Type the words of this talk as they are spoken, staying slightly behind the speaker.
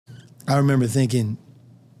I remember thinking,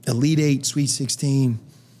 Elite Eight, Sweet 16,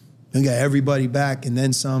 we got everybody back and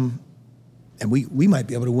then some, and we might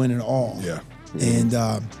be able to win it all. Yeah. And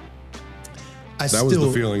that was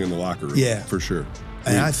the feeling in the locker room. Yeah. For sure.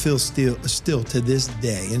 And I feel still to this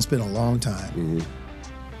day, and it's been a long time,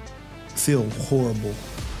 feel horrible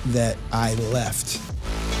that I left.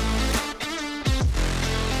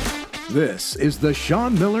 This is the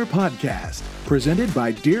Sean Miller Podcast, presented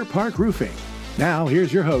by Deer Park Roofing. Now,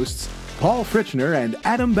 here's your hosts, Paul Fritchner and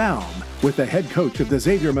Adam Baum, with the head coach of the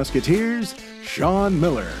Xavier Musketeers, Sean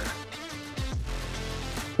Miller.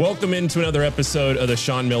 Welcome into another episode of the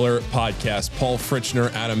Sean Miller Podcast. Paul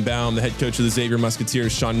Fritchner, Adam Baum, the head coach of the Xavier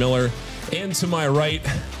Musketeers, Sean Miller, and to my right,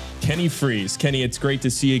 Kenny Frease. Kenny, it's great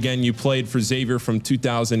to see you again. You played for Xavier from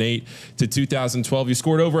 2008 to 2012. You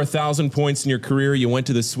scored over 1,000 points in your career. You went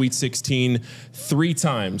to the Sweet 16 three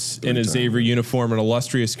times in a Xavier uniform, an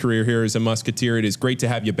illustrious career here as a Musketeer. It is great to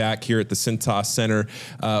have you back here at the Cintas Center.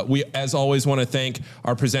 We, as always, want to thank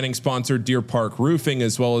our presenting sponsor, Deer Park Roofing,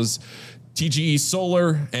 as well as TGE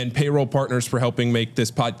Solar and Payroll Partners for helping make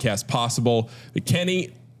this podcast possible.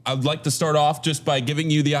 Kenny, I'd like to start off just by giving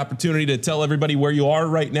you the opportunity to tell everybody where you are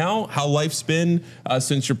right now, how life's been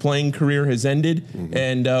since your playing career has ended,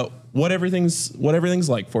 and what everything's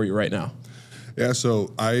like for you right now. Yeah,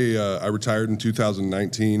 so I retired in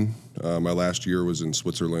 2019. My last year was in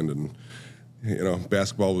Switzerland, and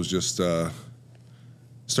basketball was just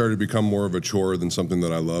started to become more of a chore than something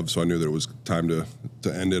that I love. So I knew that it was time to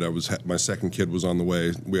end it. My second kid was on the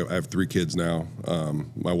way. I have 3 kids now,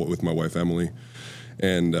 with my wife Emily.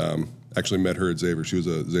 And actually met her at Xavier. She was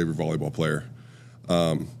a Xavier volleyball player.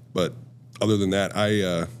 But other than that,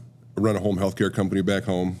 I run a home healthcare company back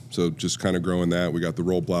home. So just kind of growing that. We got the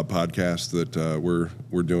Roll Blob podcast that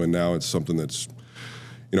we're doing now. It's something that's,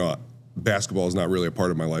 basketball is not really a part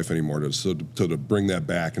of my life anymore. So to bring that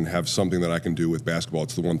back and have something that I can do with basketball,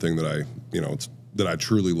 it's the one thing that I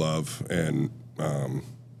truly love. And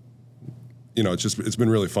it's been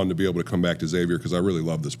really fun to be able to come back to Xavier because I really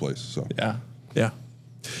love this place. So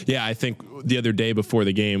Yeah, I think the other day before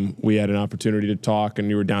the game, we had an opportunity to talk, and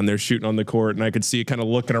you were down there shooting on the court, and I could see you kind of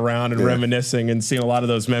looking around and reminiscing and seeing a lot of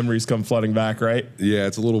those memories come flooding back, right? Yeah,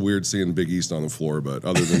 it's a little weird seeing Big East on the floor, but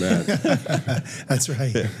other than that. That's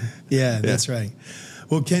right. Yeah, that's right.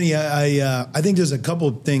 Well, Kenny, I think there's a couple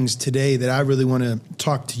of things today that I really want to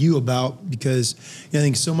talk to you about because I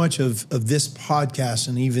think so much of this podcast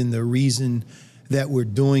and even the reason that we're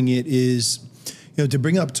doing it is, to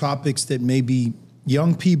bring up topics that maybe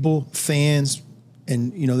young people, fans,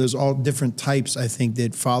 and, there's all different types, I think,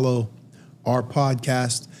 that follow our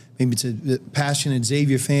podcast. Maybe it's a passionate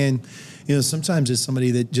Xavier fan. Sometimes it's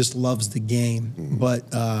somebody that just loves the game.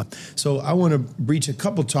 But so I want to breach a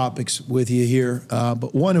couple topics with you here,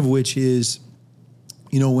 but one of which is,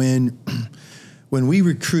 when we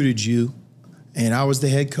recruited you and I was the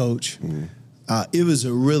head coach, it was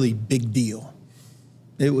a really big deal.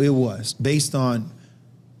 It was based on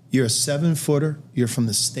you're a 7-footer. You're from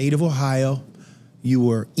the state of Ohio. You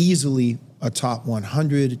were easily a top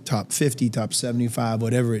 100, top 50, top 75,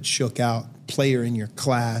 whatever it shook out, player in your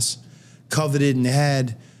class, coveted and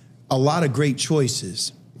had a lot of great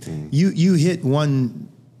choices. You hit one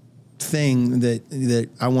thing that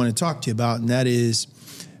I want to talk to you about, and that is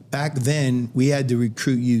back then we had to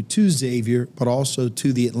recruit you to Xavier, but also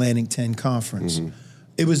to the Atlantic 10 Conference.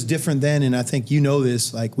 It was different then, and I think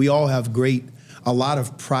this, like we all have a lot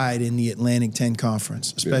of pride in the Atlantic 10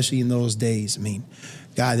 Conference, especially in those days. I mean,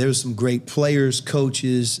 God, there was some great players,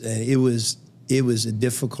 coaches. It was a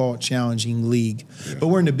difficult, challenging league. But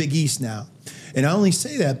we're in the Big East now. And I only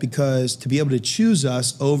say that because to be able to choose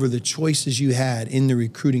us over the choices you had in the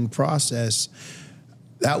recruiting process,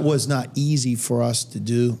 that was not easy for us to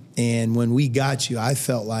do. And when we got you, I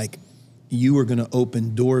felt like you were going to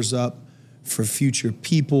open doors up for future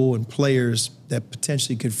people and players that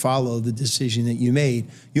potentially could follow the decision that you made.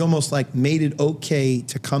 You almost made it okay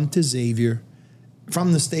to come to Xavier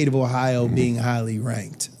from the state of Ohio being highly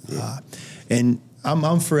ranked. And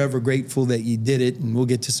I'm forever grateful that you did it, and we'll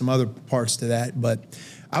get to some other parts to that. But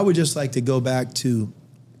I would just like to go back to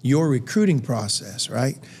your recruiting process,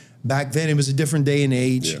 right? Back then, it was a different day and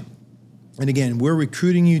age. And again, we're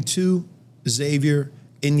recruiting you to Xavier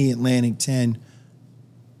in the Atlantic 10.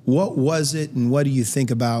 What was it, and what do you think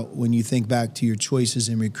about when you think back to your choices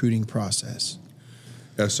in recruiting process?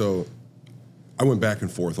 Yeah, so I went back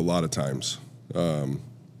and forth a lot of times.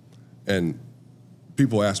 And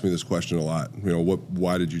people ask me this question a lot,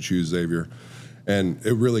 why did you choose Xavier? And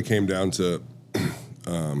it really came down to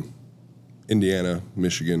Indiana,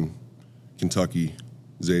 Michigan, Kentucky,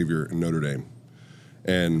 Xavier, and Notre Dame.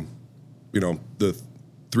 And,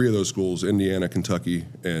 the 3 of those schools, Indiana, Kentucky,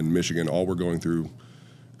 and Michigan, all were going through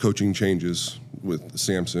coaching changes with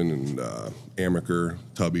Sampson and Amaker,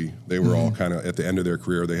 Tubby. They were all kind of at the end of their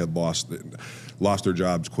career. They had lost their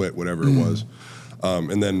jobs, quit, whatever it was.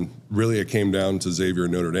 And then really it came down to Xavier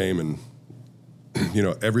and Notre Dame,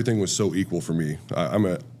 and everything was so equal for me.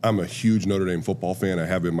 I'm a huge Notre Dame football fan. I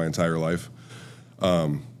have been my entire life.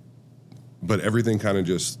 But everything kind of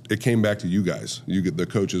it came back to you guys. The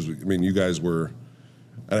coaches. I mean, you guys were.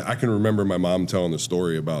 I can remember my mom telling the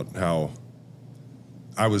story about how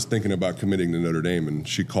I was thinking about committing to Notre Dame, and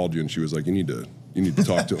she called you and she was like, "You need to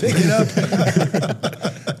talk to him." Pick it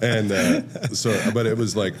up. And but it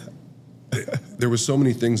was like there was so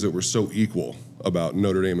many things that were so equal about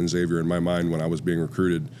Notre Dame and Xavier in my mind when I was being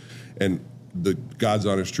recruited, and the God's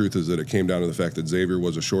honest truth is that it came down to the fact that Xavier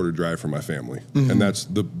was a shorter drive for my family, and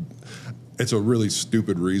it's a really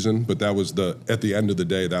stupid reason, but that was at the end of the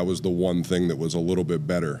day, that was the one thing that was a little bit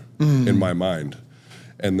better in my mind.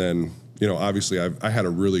 And then, obviously I had a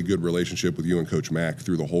really good relationship with you and Coach Mack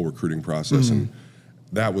through the whole recruiting process. And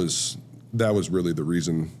that was really the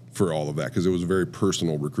reason for all of that, because it was a very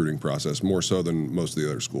personal recruiting process, more so than most of the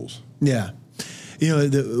other schools. Yeah.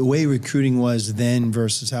 The way recruiting was then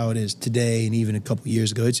versus how it is today, and even a couple of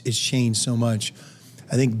years ago, it's changed so much.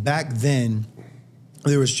 I think back then,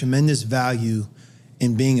 there was tremendous value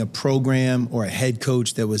in being a program or a head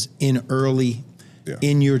coach that was in early,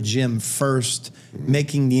 in your gym first,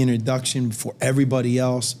 making the introduction before everybody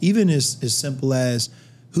else, even as simple as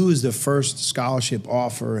who is the first scholarship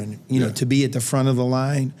offer, and to be at the front of the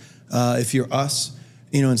line. If you're us,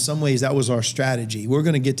 in some ways that was our strategy. We're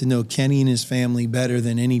going to get to know Kenny and his family better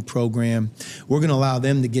than any program. We're going to allow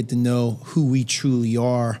them to get to know who we truly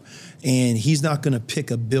are. And he's not going to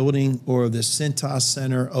pick a building or the Cintas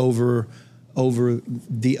Center over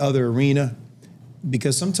the other arena,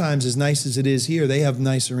 because sometimes, as nice as it is here, they have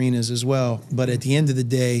nice arenas as well. But at the end of the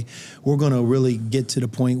day, we're going to really get to the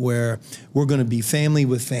point where we're going to be family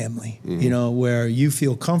with family, where you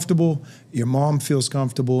feel comfortable, your mom feels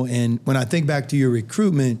comfortable. And when I think back to your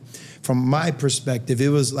recruitment, from my perspective, it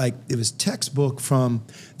was textbook from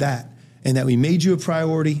that, and that we made you a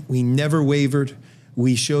priority. We never wavered.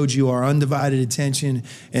 We showed you our undivided attention.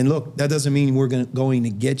 And look, that doesn't mean we're going to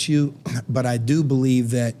get you, but I do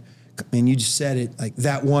believe that, and you just said it, like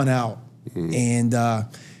that won out. And I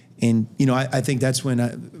think that's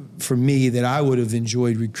when, for me, that I would have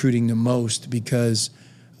enjoyed recruiting the most, because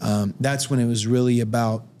that's when it was really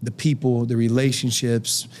about the people, the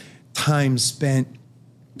relationships, time spent,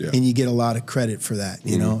 and you get a lot of credit for that,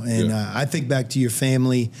 And I think back to your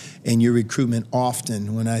family and your recruitment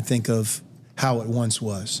often when I think of how it once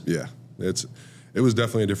was. Yeah, it was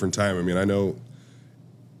definitely a different time. I mean, I know,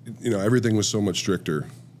 everything was so much stricter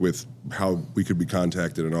with how we could be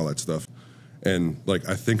contacted and all that stuff. And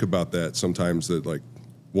I think about that sometimes, that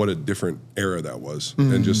what a different era that was,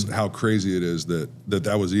 and just how crazy it is that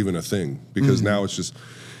was even a thing, because now it's just,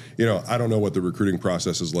 I don't know what the recruiting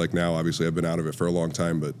process is like now. Obviously I've been out of it for a long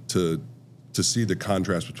time, but to see the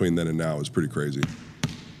contrast between then and now is pretty crazy.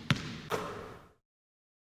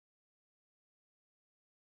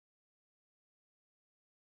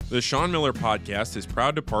 The Sean Miller Podcast is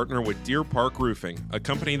proud to partner with Deer Park Roofing, a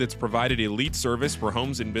company that's provided elite service for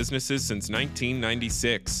homes and businesses since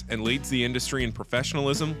 1996 and leads the industry in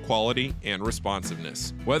professionalism, quality, and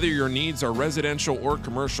responsiveness. Whether your needs are residential or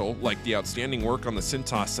commercial, like the outstanding work on the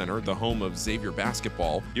Cintas Center, the home of Xavier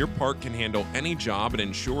basketball, Deer Park can handle any job and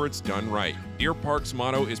ensure it's done right. Deer Park's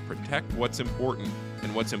motto is protect what's important,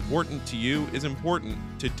 and what's important to you is important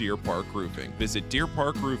to Deer Park Roofing. Visit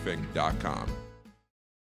deerparkroofing.com.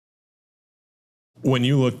 When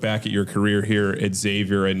you look back at your career here at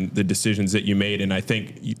Xavier and the decisions that you made, and I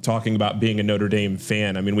think talking about being a Notre Dame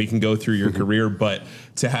fan, I mean, we can go through your career, but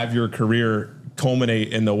to have your career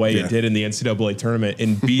culminate in the way it did in the NCAA tournament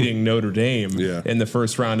in beating Notre Dame in the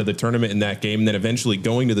first round of the tournament in that game, and then eventually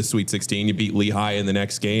going to the Sweet 16, you beat Lehigh in the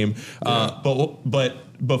next game. But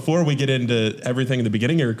before we get into everything in the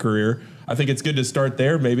beginning of your career, I think it's good to start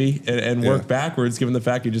there maybe and work backwards, given the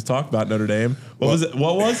fact you just talked about Notre Dame. What was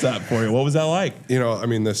that for you? What was that like? I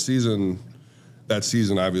mean, that season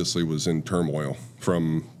obviously was in turmoil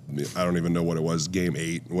from, I don't even know what it was, game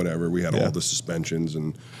 8, whatever. We had all the suspensions,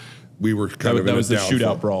 and we were kind of in a downfall. That was the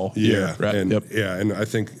shootout brawl. Yeah. Right. And and I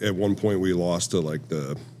think at one point we lost to I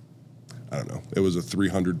don't know, it was a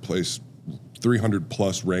 300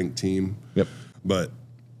 plus ranked team. Yep. But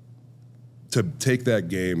to take that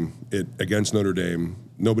game against Notre Dame,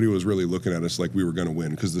 nobody was really looking at us like we were going to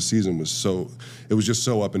win because the season was it was just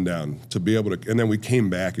so up and down to be able to. And then we came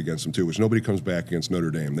back against them too, which nobody comes back against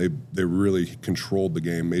Notre Dame. They really controlled the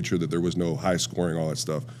game, made sure that there was no high scoring, all that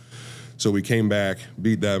stuff. So we came back,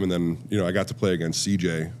 beat them, and then I got to play against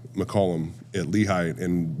CJ McCollum at Lehigh,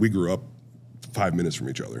 and we grew up 5 minutes from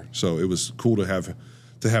each other. So it was cool to have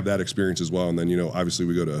that experience as well. And then obviously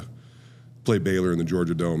we go to play Baylor in the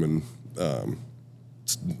Georgia Dome, and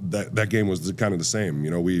that game was kind of the same.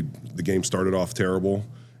 The game started off terrible,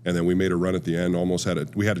 and then we made a run at the end.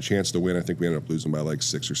 We had a chance to win. I think we ended up losing by like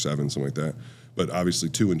 6 or 7, something like that. But obviously,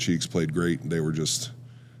 Two and Cheeks played great. They were just,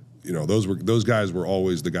 those guys were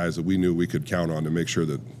always the guys that we knew we could count on to make sure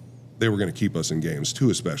that they were going to keep us in games. Two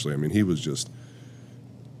especially. I mean, he was just.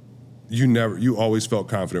 You always felt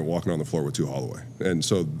confident walking on the floor with Two Holloway, and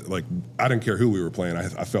so I didn't care who we were playing.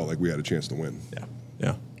 I felt like we had a chance to win.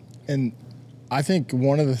 Yeah. And I think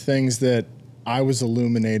one of the things that I was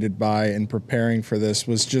illuminated by in preparing for this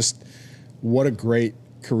was just what a great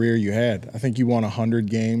career you had. I think you won 100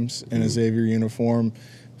 games in a Xavier uniform,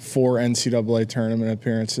 4 NCAA tournament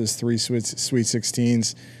appearances, 3 Sweet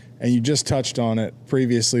 16s, and you just touched on it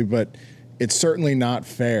previously, but it's certainly not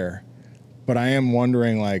fair. But I am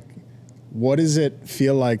wondering, what does it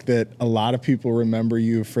feel like that a lot of people remember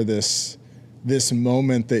you for this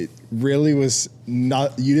moment that really was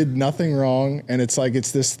not, you did nothing wrong, and it's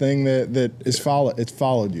this thing that is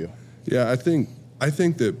followed you. Yeah, I think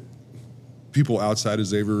that people outside of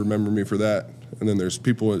Xavier remember me for that, and then there's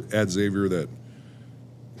people at Xavier that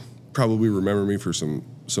probably remember me for some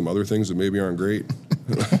other things that maybe aren't great.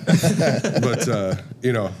 But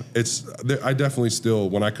I definitely still,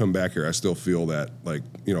 when I come back here, I still feel that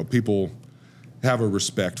people have a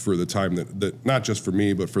respect for the time that not just for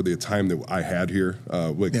me, but for the time that I had here,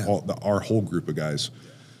 our whole group of guys.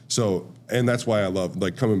 So, and that's why I love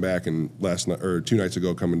coming back, and last night or 2 nights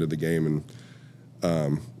ago coming to the game, and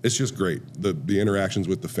it's just great. The interactions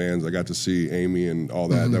with the fans. I got to see Amy and all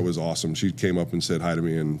that. Mm-hmm. That was awesome. She came up and said hi to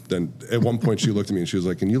me, and then at one point she looked at me and she was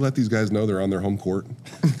like, "Can you let these guys know they're on their home court?"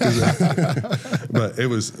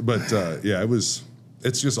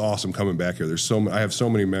 It's just awesome coming back here. I have so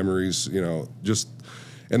many memories, just,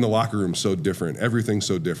 and the locker room's so different. Everything's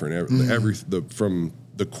so different. From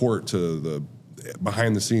the court to the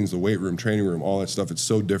behind the scenes, the weight room, training room, all that stuff. It's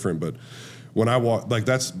so different. But when I walk,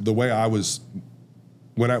 that's the way I was.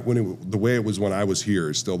 The way it was when I was here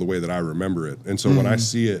is still the way that I remember it. And so when I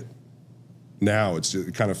see it now, it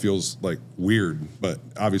kind of feels weird, but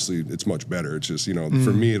obviously it's much better. It's just,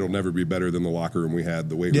 for me, it'll never be better than the locker room we had,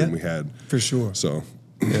 the weight room we had. For sure. So,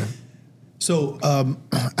 yeah. So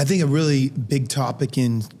I think a really big topic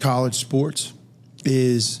in college sports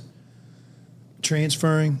is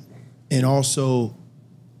transferring, and also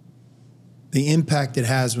the impact it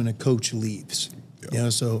has when a coach leaves.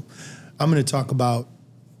 Yep. So I'm going to talk about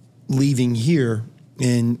leaving here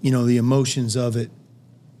and, the emotions of it.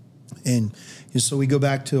 And so we go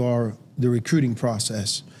back to the recruiting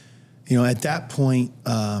process. At that point,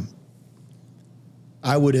 I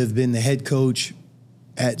would have been the head coach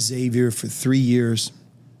at Xavier for 3 years.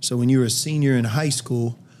 So when you were a senior in high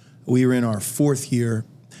school, we were in our 4th year,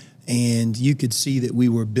 and you could see that we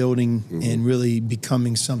were building and really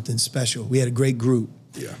becoming something special. We had a great group.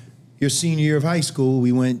 Yeah. Your senior year of high school,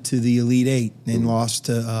 we went to the Elite Eight and lost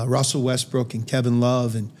to Russell Westbrook and Kevin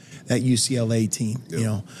Love and that UCLA team.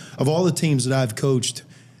 Yep. Of all the teams that I've coached,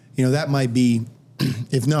 that might be,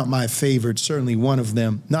 if not my favorite, certainly one of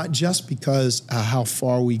them. Not just because how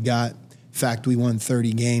far we got. In fact, we won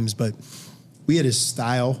 30 games, but we had a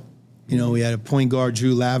style. We had a point guard,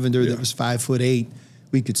 Drew Lavender, that was 5'8".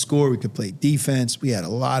 We could score. We could play defense. We had a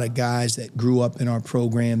lot of guys that grew up in our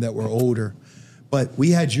program that were older. But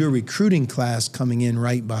we had your recruiting class coming in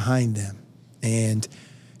right behind them. And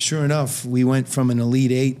sure enough, we went from an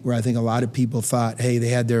Elite Eight where I think a lot of people thought, hey, they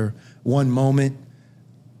had their one moment.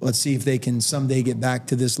 Let's see if they can someday get back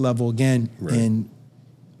to this level again. Right. And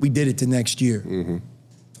we did it the next year. Mm-hmm.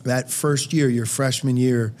 That first year, your freshman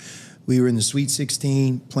year, we were in the Sweet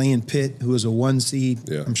 16 playing Pitt, who was a 1 seed.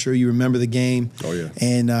 Yeah. I'm sure you remember the game. Oh, yeah.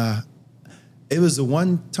 And it was the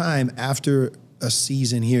one time after a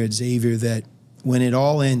season here at Xavier that when it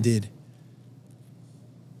all ended,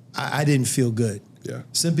 I didn't feel good. Yeah.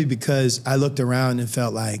 Simply because I looked around and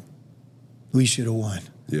felt like we should have won.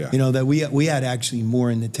 Yeah. That we had actually more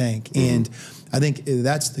in the tank. Mm-hmm. And I think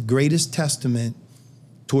that's the greatest testament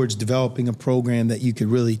towards developing a program that you could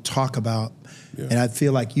really talk about. Yeah. And I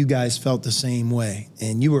feel like you guys felt the same way.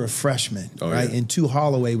 And you were a freshman, right? Yeah. And Two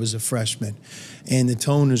Holloway was a freshman. And the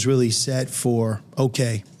tone was really set for,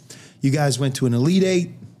 okay, you guys went to an Elite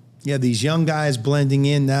Eight. You have these young guys blending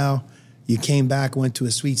in now. You came back, went to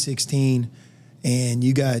a Sweet 16, and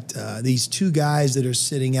you got these two guys that are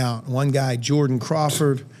sitting out. One guy, Jordan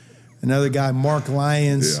Crawford, another guy, Mark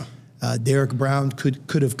Lyons. Yeah. Derek Brown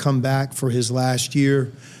could have come back for his last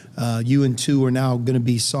year. You and two are now going to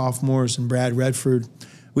be sophomores, and Brad Redford.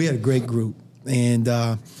 We had a great group. And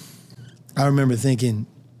I remember thinking,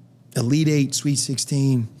 Elite Eight, Sweet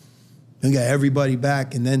 16, we got everybody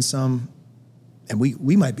back and then some, and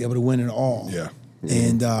we might be able to win it all. Yeah.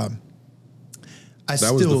 And that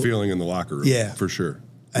was the feeling in the locker room. Yeah. For sure.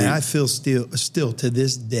 And I feel still to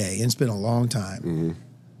this day, and it's been a long time,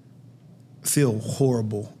 feel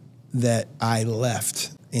horrible that I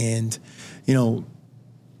left. And, you know,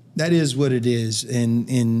 that is what it is.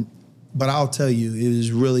 But I'll tell you, it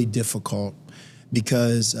was really difficult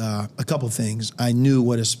because a couple things. I knew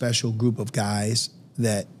what a special group of guys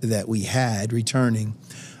that we had returning.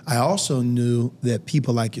 I also knew that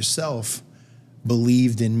people like yourself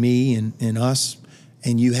believed in me and in us,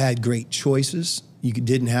 and you had great choices. You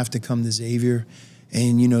didn't have to come to Xavier.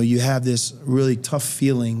 And, you know, you have this really tough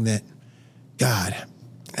feeling that, God,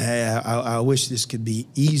 I wish this could be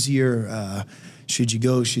easier. Should you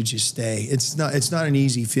go? Should you stay? It's not an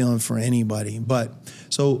easy feeling for anybody. But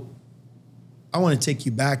so I want to take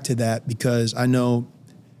you back to that because I know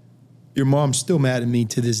your mom's still mad at me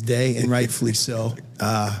to this day, and rightfully so.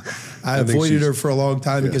 I avoided her for a long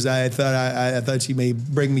time because I thought she may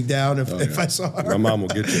bring me down if I saw her. My mom will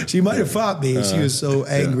get you. She might have fought me. She was so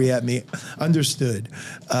angry at me. Understood.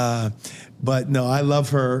 But no, I love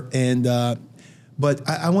her. And but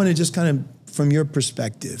I want to just kind of, from your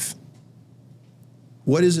perspective,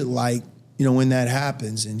 what is it like, you know, when that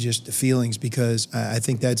happens and just the feelings? Because I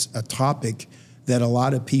think that's a topic that a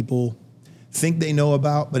lot of people think they know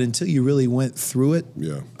about, but until you really went through it,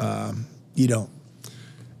 you don't.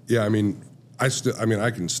 Yeah, I mean, I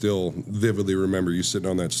can still vividly remember you sitting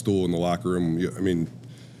on that stool in the locker room. You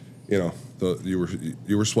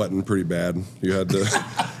were sweating pretty bad. You had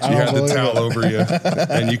the towel over you,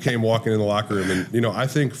 and you came walking in the locker room. And, you know, I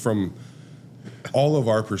think from all of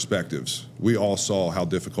our perspectives, we all saw how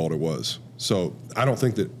difficult it was. So I don't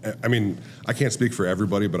think that, I mean, I can't speak for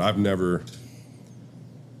everybody, but I've never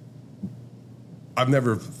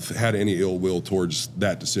had any ill will towards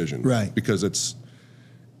that decision. Right. Because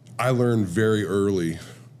I learned very early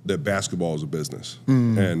that basketball is a business.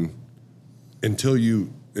 And until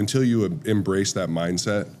you embrace that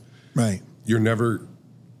mindset, right, you're going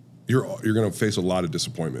to face a lot of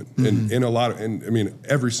disappointment and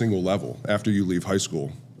every single level after you leave high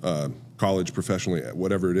school, college, professionally,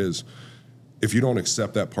 whatever it is, if you don't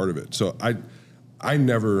accept that part of it. So I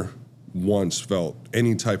never once felt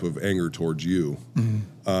any type of anger towards you.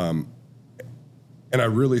 And I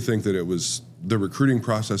really think that it was the recruiting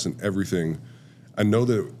process and everything. I know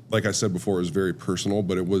that, like I said before, it was very personal,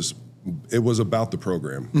 but it was about the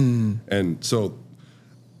program. And so,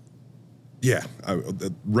 yeah,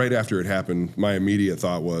 right after it happened, my immediate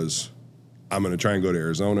thought was, I'm going to try and go to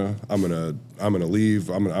Arizona. I'm going to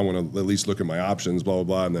leave. I want to at least look at my options, blah, blah,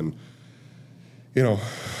 blah. And then, you know,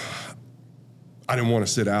 I didn't want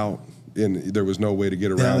to sit out, and there was no way to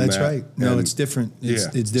get around that. Yeah, that's right. No, it's different. It's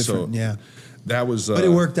different, so that was... but it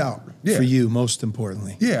worked out for you, most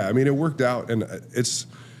importantly. Yeah, I mean, it worked out, and it's,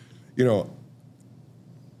 you know,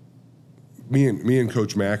 me and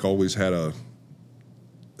Coach Mack always had a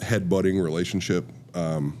head-butting relationship.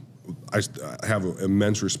 I have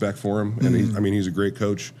immense respect for him, and he's a great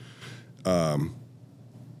coach.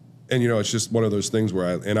 And, you know, it's just one of those things where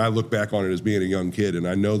I look back on it as being a young kid, and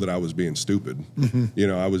I know that I was being stupid. You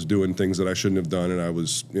know, I was doing things that I shouldn't have done, and I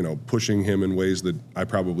was, you know, pushing him in ways that I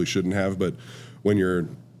probably shouldn't have. But when you're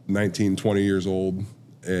 19, 20 years old,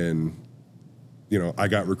 and, you know, I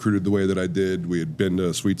got recruited the way that I did, we had been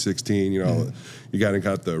to Sweet 16, you know, you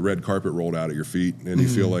got the red carpet rolled out at your feet, and you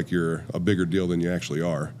feel like you're a bigger deal than you actually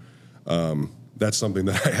are. That's something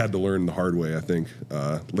that I had to learn the hard way, I think,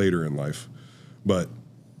 later in life. But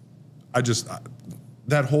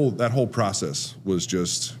that whole process was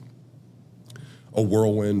just a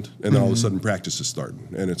whirlwind, and then all of a sudden practice is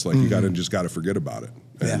starting, and it's like you got to forget about it,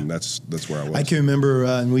 and that's where I was. I can remember,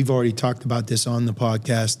 and we've already talked about this on the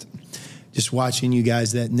podcast, just watching you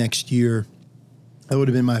guys that next year. That would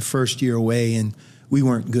have been my first year away, and we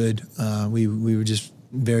weren't good. We were just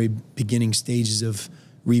very beginning stages of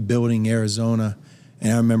rebuilding Arizona.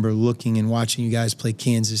 And I remember looking and watching you guys play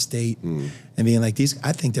Kansas State and being like,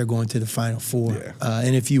 I think they're going to the Final Four. Yeah.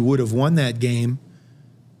 And if you would have won that game,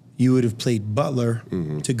 you would have played Butler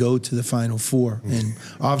to go to the Final Four. And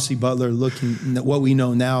obviously Butler, looking at what we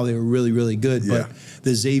know now, they were really, really good. But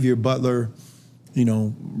the Xavier Butler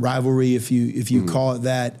rivalry, if you call it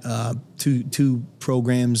that. Two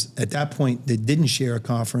programs at that point that didn't share a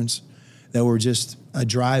conference, that were just a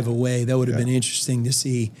drive away. That would have been interesting to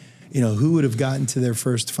see, who would have gotten to their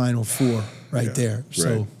first Final Four there.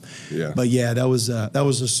 So, but that was a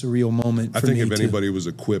surreal moment. I think if anybody was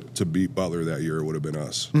equipped to beat Butler that year, it would have been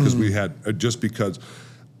us, because we had because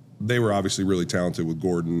they were obviously really talented with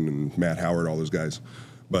Gordon and Matt Howard, all those guys,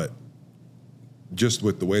 but just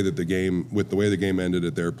with the way that the game ended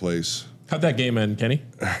at their place. How'd that game end, Kenny?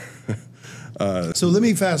 So let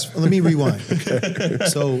me rewind.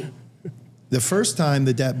 So the first time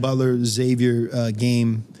that Butler Xavier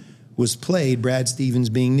game was played, Brad Stevens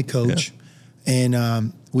being the coach,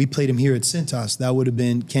 and we played him here at Cintas. That would have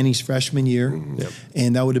been Kenny's freshman year,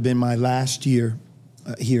 and that would have been my last year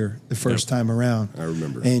here the first time around. I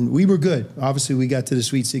remember. And we were good. Obviously, we got to the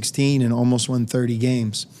Sweet 16 and almost won 30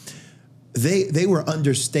 games. They were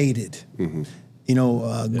understated.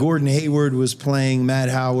 Gordon Hayward was playing, Matt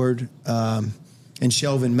Howard, and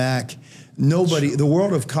Shelvin Mack. The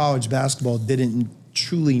world of college basketball didn't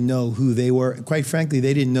truly know who they were. Quite frankly,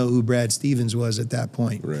 they didn't know who Brad Stevens was at that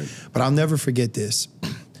point. Right. But I'll never forget this.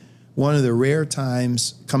 One of the rare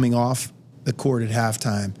times coming off the court at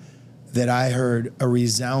halftime that I heard a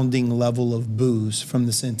resounding level of boos from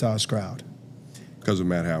the Cintas crowd. Because of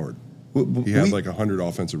Matt Howard. He had like 100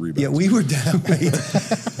 offensive rebounds. Yeah, we were down.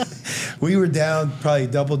 We were down probably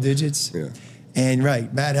double digits. Yeah. And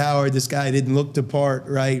Matt Howard, this guy didn't look the part,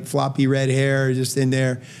 floppy red hair, just in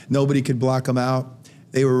there. Nobody could block him out.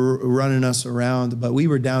 They were running us around, but we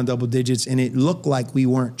were down double digits, and it looked like we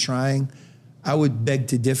weren't trying. I would beg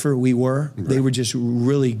to differ. We were. Right. They were just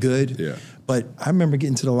really good. Yeah. But I remember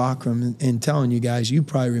getting to the locker room and telling you guys, you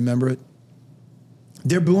probably remember it.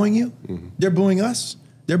 They're booing you. Mm-hmm. They're booing us.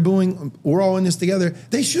 They're booing, we're all in this together.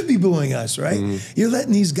 They should be booing us, right? Mm-hmm. You're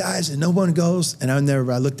letting these guys and no one goes. And I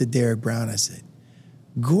looked at Derek Brown, I said,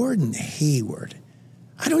 Gordon Hayward.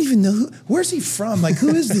 I don't even know where's he from? Like, who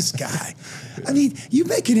is this guy? I mean, you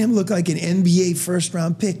making him look like an NBA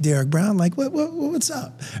first-round pick, Derek Brown. Like, what's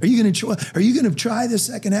up? Are you gonna try the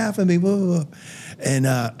second half? I mean, whoa. And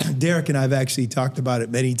Derek and I've actually talked about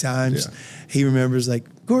it many times. Yeah. He remembers, like,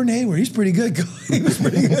 Gordon Hayward, he's pretty good. He was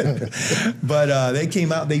pretty good. But they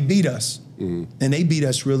came out, they beat us. Mm-hmm. And they beat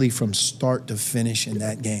us really from start to finish in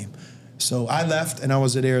that game. So I left, and I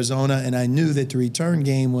was at Arizona, and I knew that the return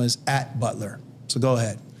game was at Butler. So go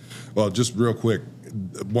ahead. Well, just real quick,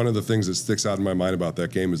 one of the things that sticks out in my mind about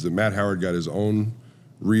that game is that Matt Howard got his own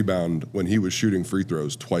rebound when he was shooting free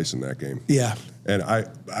throws twice in that game. Yeah. And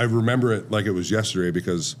I remember it like it was yesterday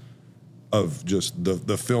because of just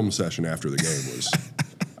the film session after the game was.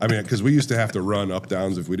 I mean, because we used to have to run up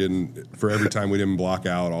downs for every time we didn't block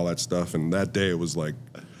out, all that stuff. And that day it was like,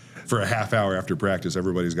 for a half hour after practice,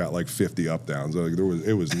 everybody's got like 50 up downs. Like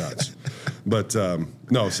it was nuts. But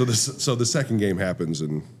no, so the second game happens,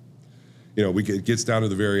 and it gets down to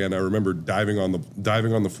the very end. I remember diving on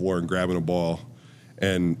the floor and grabbing a ball,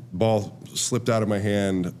 and ball slipped out of my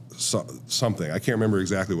hand. Something I can't remember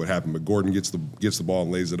exactly what happened, but Gordon gets the ball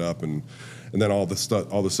and lays it up, and then all of a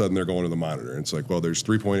sudden they're going to the monitor, and it's like, well, there's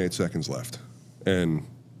 3.8 seconds left, and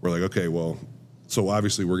we're like, okay, well. So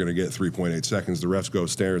obviously we're going to get 3.8 seconds. The refs go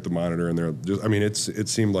stare at the monitor, and they're just, I mean, it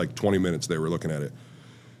seemed like 20 minutes they were looking at it.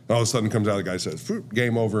 And all of a sudden comes out, the guy says,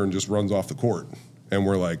 game over, and just runs off the court. And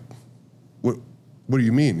we're like, what do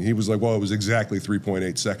you mean? He was like, well, it was exactly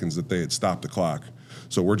 3.8 seconds that they had stopped the clock.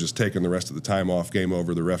 So we're just taking the rest of the time off, game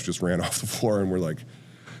over. The ref just ran off the floor, and we're like,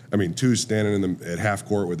 I mean, Tu's standing at half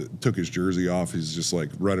court took his jersey off. He's just like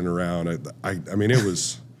running around. I mean, it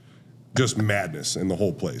was just madness in the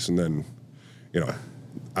whole place. And then,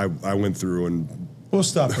 I went through and... We'll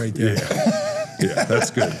stop right there. Yeah, that's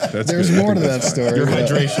good. There's more to that story. Your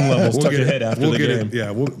hydration levels took a hit after the game.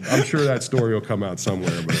 I'm sure that story will come out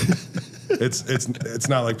somewhere, but it's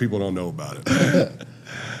not like people don't know about it.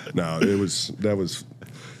 No,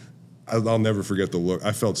 I'll never forget the look.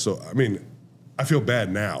 I feel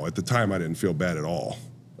bad now. At the time, I didn't feel bad at all.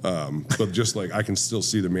 But just like, I can still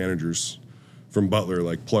see the managers from Butler,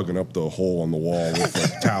 like plugging up the hole on the wall with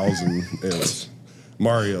like towels, and it was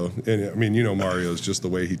Mario. And I mean, Mario's just the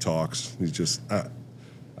way he talks. He's just, I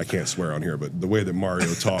can't swear on here, but the way that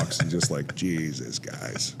Mario talks is just like, Jesus,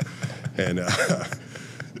 guys. And,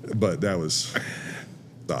 but that was,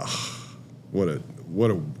 what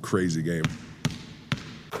a crazy game.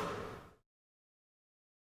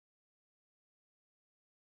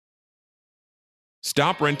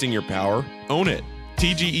 Stop renting your power, own it.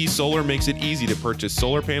 TGE Solar makes it easy to purchase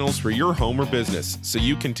solar panels for your home or business so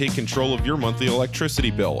you can take control of your monthly electricity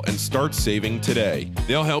bill and start saving today.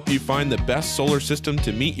 They'll help you find the best solar system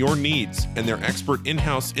to meet your needs, and their expert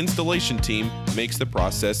in-house installation team makes the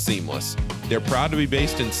process seamless. They're proud to be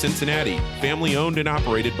based in Cincinnati, family owned and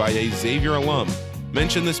operated by a Xavier alum.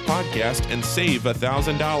 Mention this podcast and save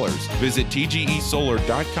 $1,000. Visit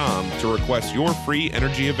TGESolar.com to request your free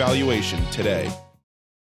energy evaluation today.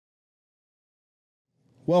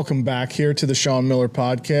 Welcome back here to the Sean Miller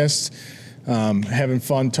podcast. Having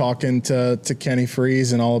fun talking to Kenny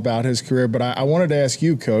Frease and all about his career. But I wanted to ask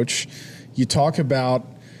you, Coach, you talk about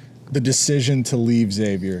the decision to leave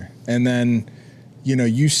Xavier, and then, you know,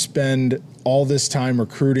 you spend all this time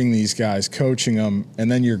recruiting these guys, coaching them, and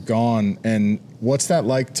then you're gone. And what's that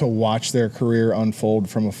like to watch their career unfold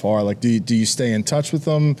from afar? Like, do you stay in touch with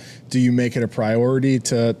them? Do you make it a priority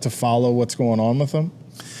to follow what's going on with them?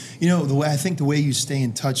 You know, the way you stay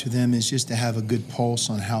in touch with them is just to have a good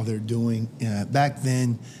pulse on how they're doing. Back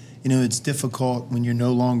then, you know, it's difficult when you're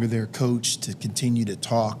no longer their coach to continue to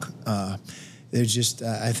talk. There's just,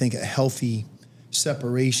 I think, a healthy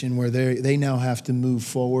separation where they now have to move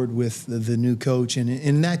forward with the new coach. And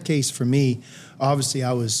in that case, for me, obviously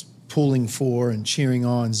I was pulling for and cheering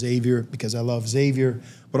on Xavier because I love Xavier,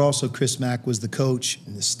 but also Chris Mack was the coach,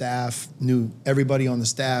 and the staff knew everybody on the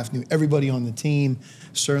staff, knew everybody on the team,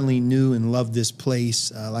 certainly knew and loved this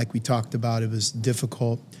place. Like we talked about, it was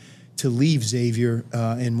difficult to leave Xavier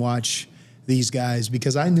and watch these guys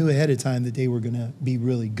because I knew ahead of time that they were going to be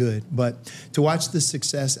really good. But to watch the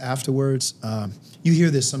success afterwards, you hear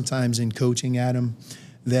this sometimes in coaching, Adam,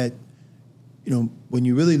 that, you know, when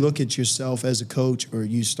you really look at yourself as a coach, or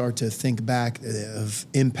you start to think back of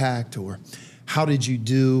impact or how did you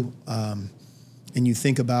do, and you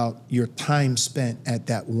think about your time spent at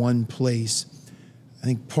that one place, I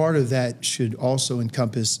think part of that should also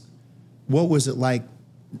encompass what was it like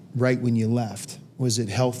right when you left? Was it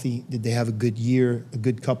healthy? Did they have a good year, a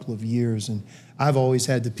good couple of years? And I've always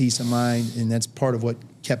had the peace of mind, and that's part of what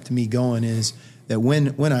kept me going, is that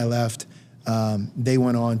when I left, they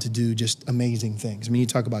went on to do just amazing things. I mean, you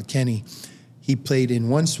talk about Kenny. He played in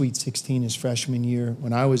one Sweet 16 his freshman year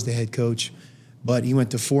when I was the head coach, but he went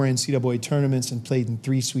to 4 NCAA tournaments and played in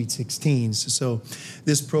 3 Sweet 16s. So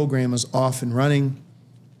this program was off and running.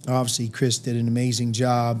 Obviously, Chris did an amazing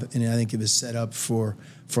job, and I think it was set up for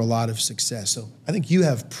a lot of success. So I think you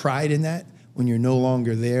have pride in that when you're no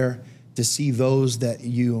longer there, to see those that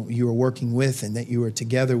you were working with and that you were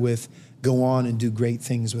together with go on and do great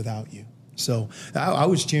things without you. So I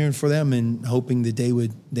was cheering for them and hoping that they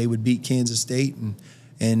would beat Kansas State,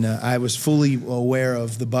 and I was fully aware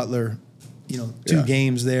of the Butler, you know, 2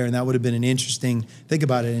 games there, and that would have been an interesting third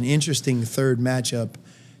matchup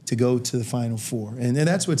to go to the Final Four. And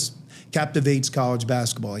that's what captivates college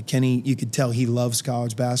basketball. Like Kenny, you could tell he loves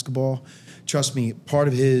college basketball. Trust me, part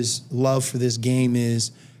of his love for this game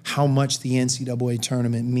is how much the NCAA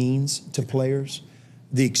tournament means to players,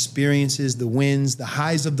 the experiences, the wins, the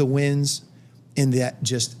highs of the wins, and that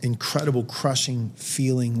just incredible crushing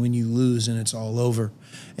feeling when you lose and it's all over.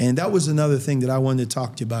 And that was another thing that I wanted to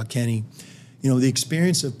talk to you about, Kenny. You know, the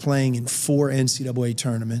experience of playing in 4 NCAA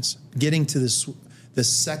tournaments, getting to the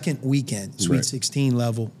second weekend, Sweet 16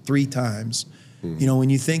 level 3 times. Mm-hmm. You know, when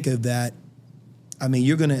you think of that, I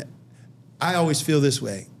mean, I always feel this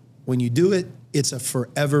way. When you do it, it's a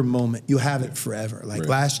forever moment. You have it forever. Like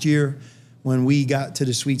last year, when we got to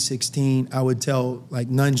the Sweet 16, I would tell like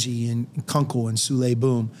Nunji and Kunkel and Sule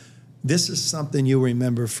Boom, this is something you'll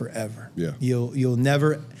remember forever. Yeah. You'll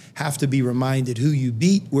never have to be reminded who you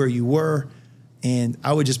beat, where you were, and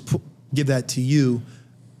I would just give that to you.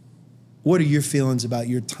 What are your feelings about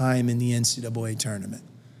your time in the NCAA tournament?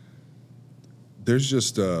 There's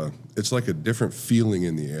just, it's like a different feeling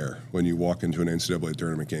in the air when you walk into an NCAA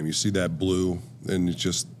tournament game. You see that blue, and it's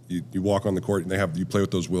just, you walk on the court, and you play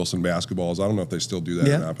with those Wilson basketballs. I don't know if they still do that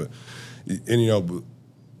or not, but, and you know,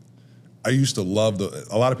 I used to love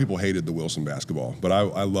a lot of people hated the Wilson basketball, but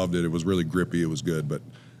I loved it. It was really grippy. It was good. But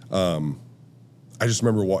I just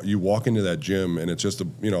remember you walk into that gym, and it's just,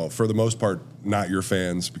 for the most part, not your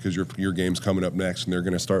fans, because your game's coming up next, and they're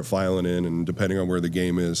going to start filing in, and depending on where the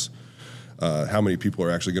game is, how many people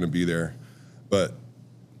are actually going to be there. But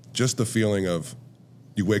just the feeling of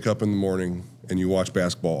you wake up in the morning and you watch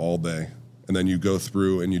basketball all day, and then you go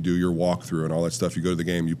through and you do your walkthrough and all that stuff. You go to the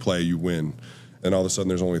game, you play, you win, and all of a sudden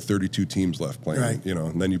there's only 32 teams left playing, right.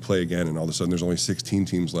 And then you play again, and all of a sudden there's only 16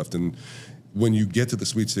 teams left. And when you get to the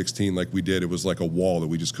Sweet 16 like we did, it was like a wall that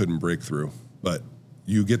we just couldn't break through. But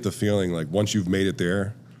you get the feeling like once you've made it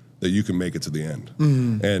there, that you can make it to the end.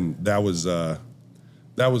 Mm-hmm. And that was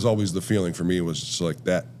that was always the feeling for me, was just like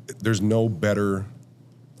that. There's no better.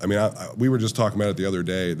 I mean, we were just talking about it the other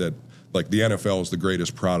day that like the NFL is the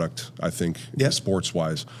greatest product, I think, sports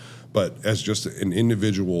wise, but as just an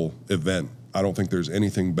individual event, I don't think there's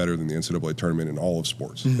anything better than the NCAA tournament in all of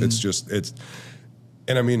sports. Mm-hmm.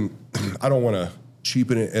 And I mean, I don't want to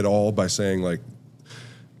cheapen it at all by saying like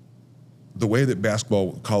the way that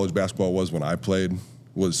college basketball was when I played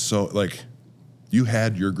was so like you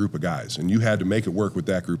had your group of guys and you had to make it work with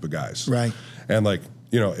that group of guys. Right. And like,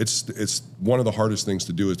 you know, it's one of the hardest things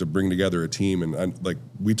to do is to bring together a team. And like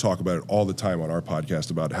we talk about it all the time on our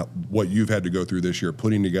podcast about what you've had to go through this year,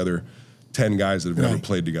 putting together 10 guys that have never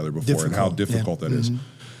played together before and how difficult that is.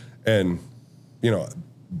 And, you know,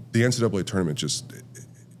 the NCAA tournament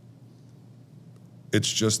it's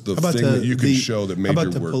just the thing that you can show that made your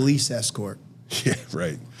work. How about the police escort? Yeah,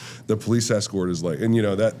 right. The police escort is like, and you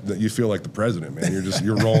know, that you feel like the president, man.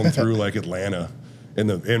 You're rolling through like Atlanta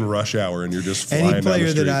in rush hour and you're just flying down the street.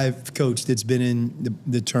 Any player that I've coached that's been in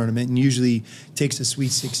the tournament and usually takes a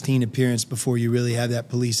Sweet 16 appearance before you really have that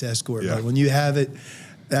police escort. Yeah. But when you have it,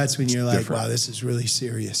 that's when you're like, wow, this is really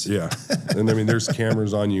serious. Yeah. And I mean, there's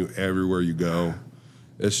cameras on you everywhere you go.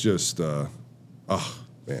 It's just, man.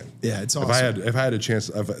 Yeah, it's awesome. If I had a chance,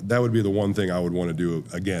 that would be the one thing I would want to do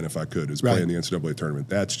again if I could, is play in the NCAA tournament.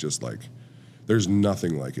 That's just like, there's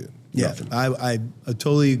nothing like it. Yeah, nothing. I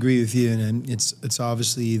totally agree with you, and it's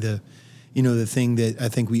obviously the thing that I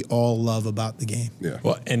think we all love about the game. Yeah.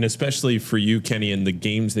 Well, and especially for you, Kenny, and the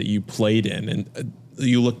games that you played in, and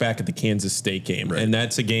you look back at the Kansas State game, and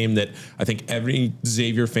that's a game that I think every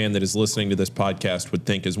Xavier fan that is listening to this podcast would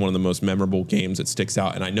think is one of the most memorable games that sticks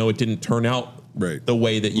out. And I know it didn't turn out the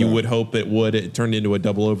way that you would hope it would. It turned into a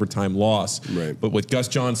double overtime loss. Right. But with Gus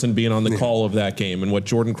Johnson being on the call of that game and what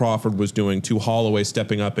Jordan Crawford was doing, to Holloway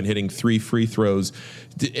stepping up and hitting 3 free throws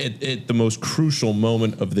at the most crucial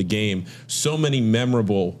moment of the game, so many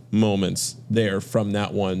memorable moments there from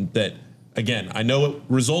that one that, again, I know it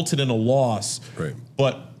resulted in a loss,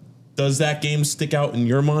 but does that game stick out in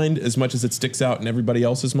your mind as much as it sticks out in everybody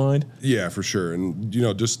else's mind? Yeah, for sure. And, you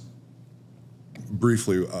know, just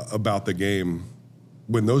briefly about the game,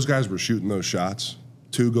 when those guys were shooting those shots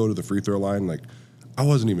to go to the free throw line, like, I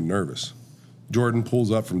wasn't even nervous. Jordan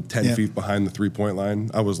pulls up from 10 feet behind the 3-point line.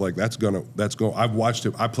 I was like, that's going. I've watched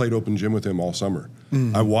him. I played open gym with him all summer.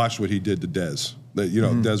 I watched what he did to Dez.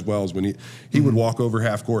 Dez Wells, when he would walk over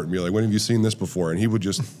half court and be like, when have you seen this before? And he would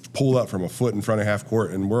just pull up from a foot in front of half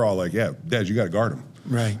court, and we're all like, yeah, Dez, you got to guard him.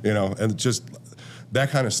 Right. You know, and just that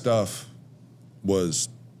kind of stuff was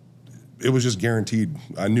just guaranteed.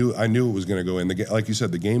 I knew it was going to go in. Like you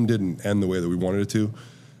said, the game didn't end the way that we wanted it to,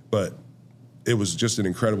 but it was just an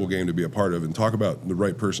incredible game to be a part of. And talk about the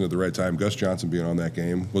right person at the right time. Gus Johnson being on that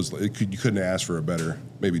game you couldn't ask for a better,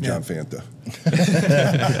 maybe John Fanta.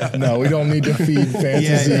 No, we don't need to feed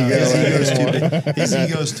Fanta's ego. His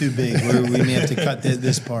ego's too big. We may have to cut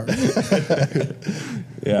this part. But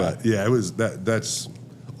yeah, it was that's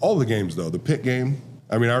all the games though. The Pitt game.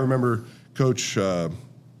 I mean, I remember Coach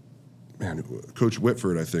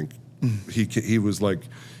Whitford. I think he was like,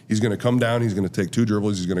 he's going to come down, he's going to take 2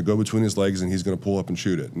 dribbles, he's going to go between his legs, and he's going to pull up and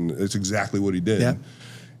shoot it. And it's exactly what he did. Yeah.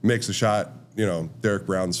 Makes the shot, you know, Derek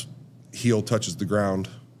Brown's heel touches the ground,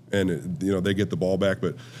 and, they get the ball back.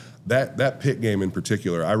 But that Pitt game in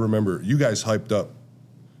particular, I remember you guys hyped up,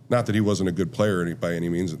 not that he wasn't a good player by any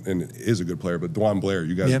means, and is a good player, but Dwan Blair,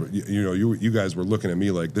 you guys, you guys were looking at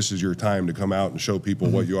me like, this is your time to come out and show people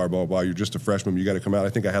what you are, blah, blah, blah. You're just a freshman, you got to come out. I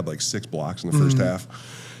think I had like 6 blocks in the first half.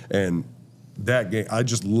 And that game, I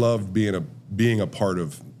just loved being a part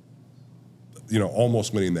of,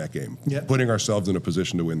 almost winning that game, putting ourselves in a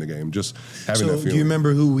position to win the game, just having that feeling. Do you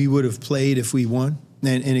remember who we would have played if we won?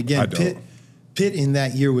 And again, Pitt in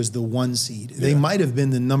that year was the 1 seed. They might have been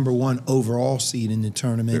the number 1 overall seed in the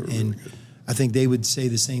tournament, and really I think they would say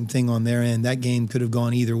the same thing on their end. That game could have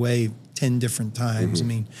gone either way 10 different times. I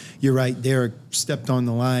mean, you're right. Derek stepped on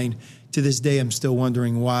the line. To this day, I'm still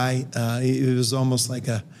wondering why. It was almost like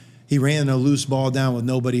he ran a loose ball down with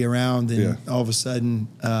nobody around, and all of a sudden,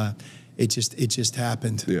 it just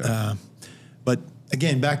happened. Yeah. But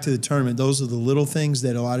again, back to the tournament, those are the little things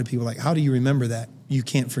that a lot of people are like, how do you remember that? You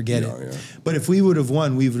can't forget it. Yeah. But if we would have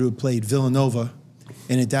won, we would have played Villanova,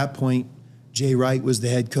 and at that point, Jay Wright was the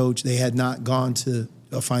head coach. They had not gone to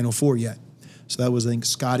a Final Four yet. So that was, I think,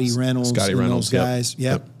 Scotty Reynolds and those guys.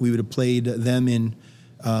 Yep. We would have played them in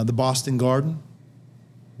the Boston Garden.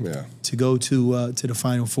 Yeah. To go to the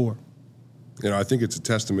Final Four. I think it's a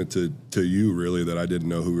testament to you, really, that I didn't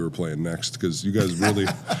know who we were playing next, because you guys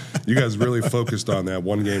really focused on that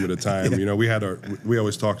one game at a time. We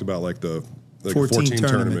always talked about like the 14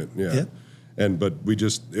 tournament. Yeah. But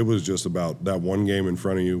it was just about that one game in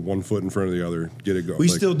front of you, one foot in front of the other, get it going. We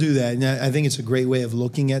still do that, and I think it's a great way of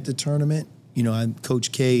looking at the tournament.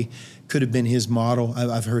 Coach K could have been his model.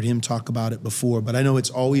 I've heard him talk about it before, but I know it's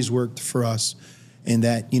always worked for us, and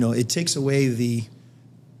that it takes away the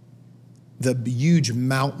huge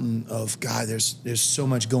mountain of God. There's so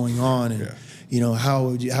much going on, and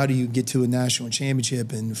how do you get to a national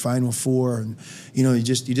championship and Final Four, and you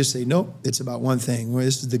just say nope. It's about one thing.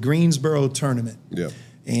 This is the Greensboro tournament. Yeah.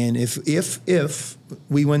 And if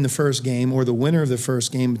we win the first game, or the winner of the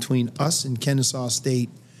first game between us and Kennesaw State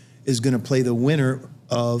is going to play the winner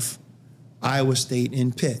of Iowa State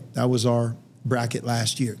and Pitt. That was our bracket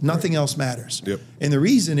last year. Nothing else matters. Yep. And the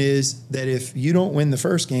reason is that if you don't win the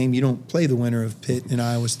first game, you don't play the winner of Pitt and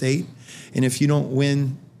Iowa State. And if you don't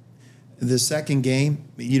win the second game,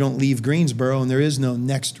 you don't leave Greensboro, and there is no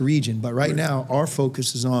next region. But right now, our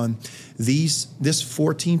focus is on this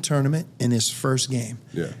 14 tournament and this first game.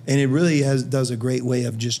 Yeah. And it really does a great way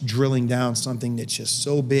of just drilling down something that's just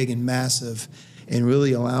so big and massive, and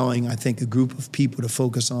really allowing, I think, a group of people to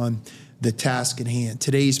focus on the task at hand.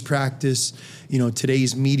 Today's practice,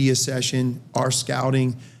 today's media session, our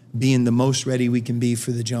scouting, being the most ready we can be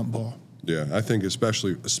for the jump ball. Yeah, I think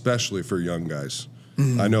especially for young guys.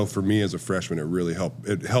 Mm-hmm. I know for me as a freshman, it really helped.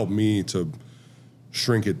 It helped me to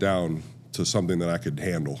shrink it down to something that I could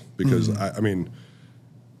handle, because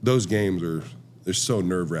those games they're so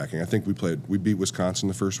nerve-wracking. I think we beat Wisconsin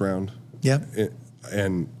the first round. Yeah.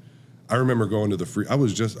 And I remember going to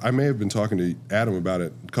the I may have been talking to Adam about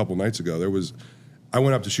it a couple nights ago. I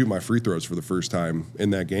went up to shoot my free throws for the first time in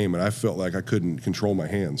that game, and I felt like I couldn't control my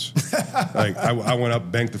hands. Like I went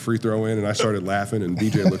up, banked the free throw in, and I started laughing, and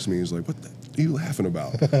DJ looks at me, he's like, "What are you laughing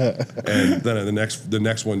about?" And then the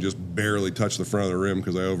next one just barely touched the front of the rim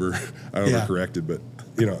because I overcorrected.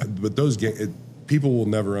 But those games, people will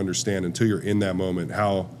never understand until you're in that moment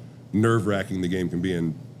how nerve-wracking the game can be,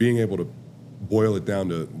 and being able to boil it down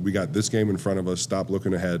to, we got this game in front of us, stop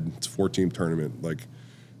looking ahead, it's a 4-team tournament. Like,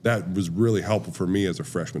 that was really helpful for me as a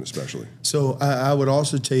freshman especially. So I would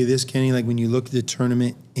also tell you this, Kenny, like when you look at the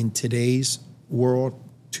tournament in today's world,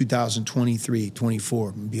 2023, 24,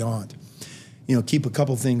 and beyond, keep a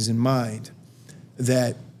couple things in mind.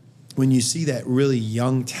 That when you see that really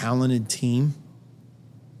young, talented team,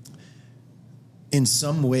 in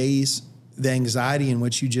some ways, the anxiety in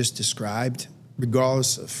what you just described,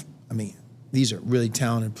 regardless of, these are really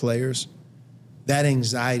talented players, that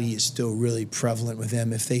anxiety is still really prevalent with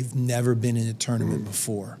them if they've never been in a tournament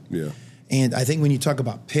before. Yeah. And I think when you talk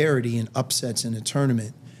about parity and upsets in a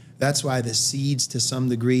tournament, that's why the seeds to some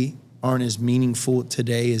degree aren't as meaningful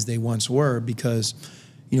today as they once were, because,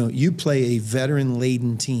 you play a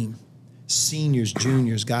veteran-laden team, seniors,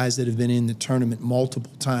 juniors, guys that have been in the tournament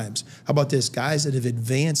multiple times. How about this? Guys that have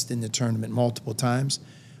advanced in the tournament multiple times.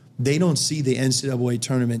 They don't see the NCAA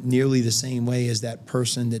tournament nearly the same way as that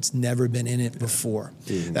person that's never been in it before.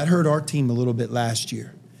 Mm-hmm. That hurt our team a little bit last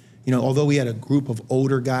year. Although we had a group of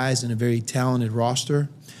older guys and a very talented roster,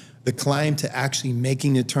 the climb to actually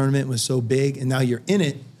making the tournament was so big, and now you're in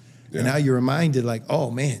it, and now you're reminded, like,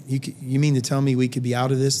 oh, man, you mean to tell me we could be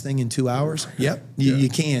out of this thing in 2 hours? Yep, you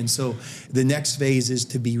can. So the next phase is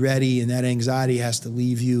to be ready, and that anxiety has to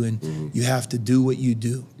leave you, and you have to do what you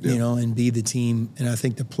do, and be the team, and I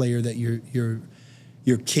think the player that you're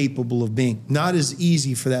capable of being. Not as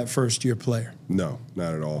easy for that first-year player. No,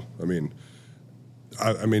 not at all.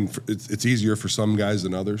 It's easier for some guys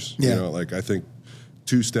than others. Yeah. I think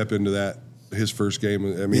to step into that, his first game,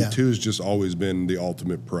 Two's just always been the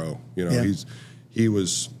ultimate pro. He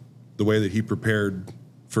was, the way that he prepared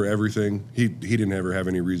for everything, he didn't ever have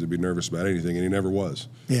any reason to be nervous about anything, and he never was.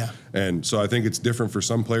 Yeah. And so I think it's different for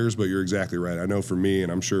some players, but you're exactly right. I know for me,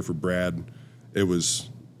 and I'm sure for Brad, it was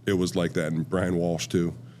like that, and Brian Walsh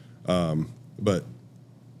too. But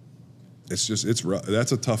it's rough.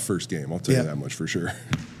 That's a tough first game, I'll tell you that much for sure.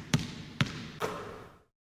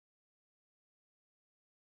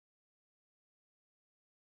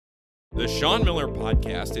 The Sean Miller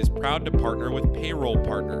Podcast is proud to partner with Payroll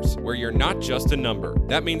Partners, where you're not just a number.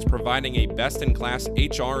 That means providing a best-in-class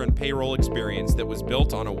HR and payroll experience that was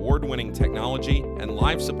built on award-winning technology and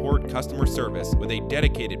live support customer service with a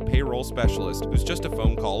dedicated payroll specialist who's just a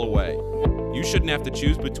phone call away. You shouldn't have to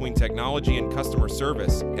choose between technology and customer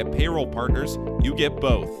service. At Payroll Partners, you get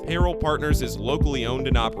both. Payroll Partners is locally owned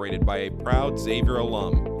and operated by a proud Xavier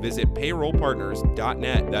alum. Visit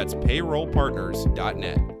payrollpartners.net. That's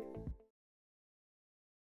payrollpartners.net.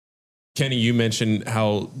 Kenny, you mentioned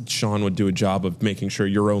how Sean would do a job of making sure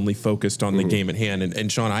you're only focused on the game at hand.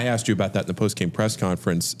 And Sean, I asked you about that in the post-game press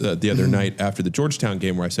conference the other night after the Georgetown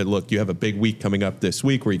game, where I said, look, you have a big week coming up this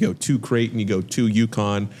week where you go to Creighton, you go to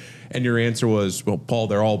UConn. And your answer was, well, Paul,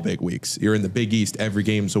 they're all big weeks. You're in the Big East. Every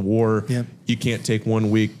game's a war. Yep. You can't take 1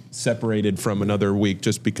 week separated from another week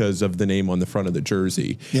just because of the name on the front of the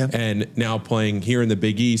jersey. Yep. And now playing here in the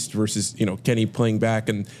Big East versus, Kenny playing back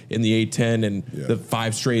in the A-10 and the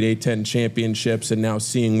 5 straight A-10 championships, and now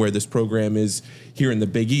seeing where this program is here in the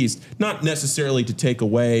Big East. Not necessarily to take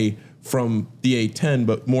away from the A-10,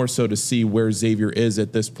 but more so to see where Xavier is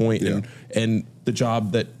at this point, and the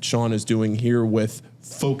job that Sean is doing here with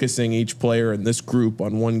focusing each player in this group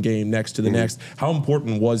on one game next to the next. How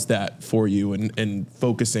important was that for you, and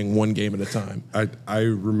focusing one game at a time? I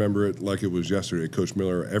remember it like it was yesterday. Coach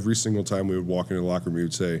Miller, every single time we would walk into the locker room, he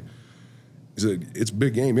would say, it's a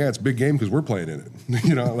big game. Yeah, it's a big game because we're playing in it.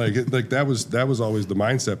 Like that was always the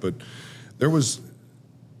mindset. But there was,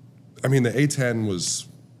 the A-10 was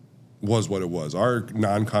what it was. Our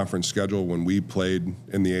non-conference schedule when we played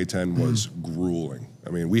in the A-10 was grueling.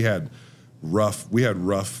 We had rough.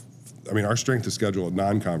 Our strength of schedule at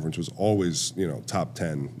non-conference was always, top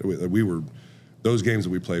 10. Those games that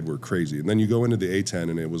we played were crazy. And then you go into the A-10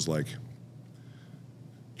 and it was like,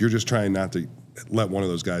 you're just trying not to let one of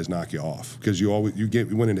those guys knock you off, because you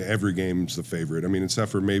went into every game as the favorite. Except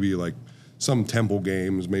for maybe like some Temple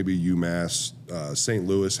games, maybe UMass, St.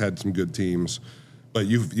 Louis had some good teams. But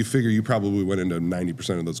you figure you probably went into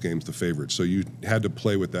 90% of those games the favorite. So you had to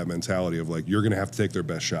play with that mentality of like, you're going to have to take their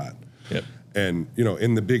best shot. Yep. And,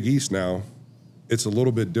 in the Big East now, it's a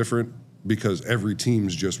little bit different because every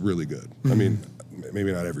team's just really good.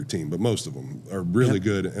 Maybe not every team, but most of them are really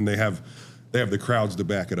good, and they have the crowds to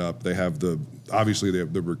back it up. They have the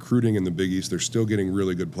recruiting in the Big East. They're still getting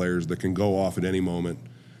really good players that can go off at any moment.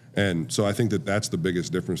 And so I think that's the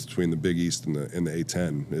biggest difference between the Big East and the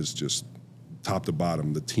A-10 is just top to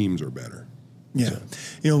bottom, the teams are better. Yeah.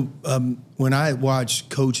 So. When I watch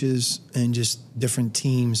coaches and just different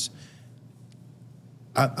teams,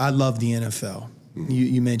 I love the NFL.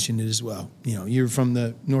 You mentioned it as well. You're from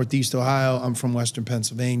the Northeast Ohio. I'm from Western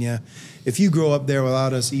Pennsylvania. If you grow up there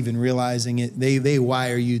without us even realizing it, they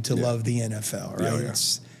wire you to love the NFL, right? Yeah.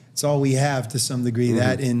 It's all we have to some degree.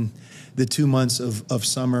 That in the 2 months of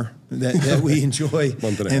summer that we enjoy,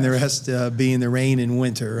 and the rest being the rain and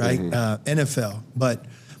winter, right? NFL. But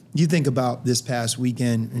you think about this past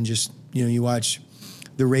weekend and just, you watch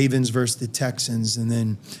the Ravens versus the Texans, and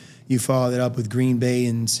then you follow that up with Green Bay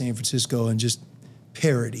and San Francisco, and just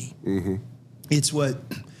parity. It's what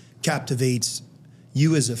captivates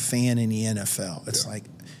you as a fan in the NFL. It's like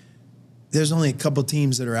there's only a couple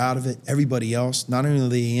teams that are out of it. Everybody else, not only are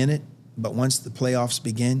they in it, but once the playoffs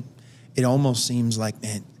begin, it almost seems like,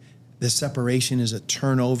 man, the separation is a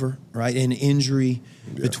turnover, right? An injury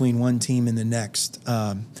between one team and the next.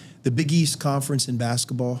 The Big East Conference in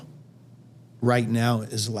basketball right now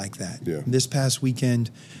is like that. Yeah. This past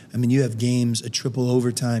weekend, you have games, a triple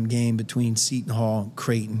overtime game between Seton Hall and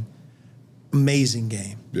Creighton. Amazing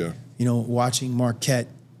game. Yeah. Watching Marquette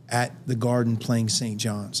at the Garden playing St.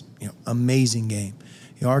 John's. Amazing game.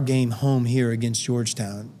 Our game home here against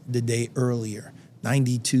Georgetown the day earlier,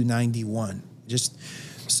 92-91. Just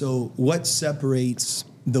so what separates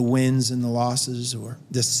the wins and the losses, or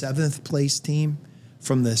the 7th place team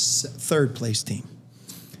from the 3rd place team?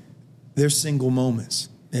 They're single moments,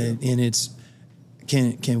 and it's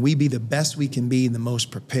can we be the best we can be, the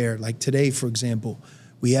most prepared? Like today, for example,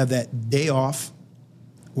 we have that day off.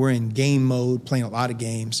 We're in game mode, playing a lot of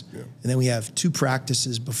games, and then we have 2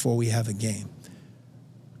 practices before we have a game.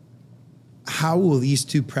 How will these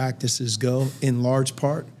 2 practices go? In large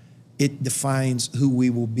part, it defines who we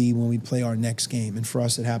will be when we play our next game, and for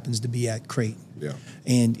us, it happens to be at Creighton. Yeah,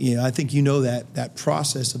 and I think that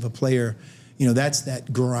process of a player. That's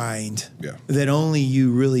that grind that only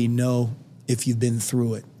you really know if you've been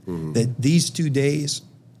through it. That these 2 days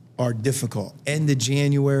are difficult. End of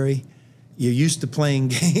January, you're used to playing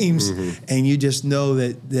games, and you just know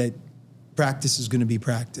that practice is going to be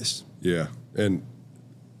practice. Yeah, and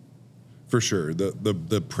for sure,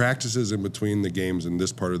 the practices in between the games in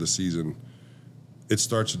this part of the season, it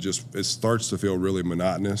starts to feel really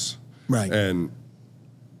monotonous. Right. And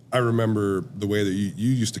I remember the way that you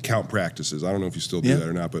used to count practices. I don't know if you still do that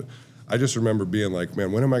or not, but I just remember being like,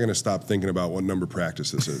 man, when am I going to stop thinking about what number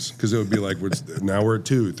practice this is? Because it would be like, now we're at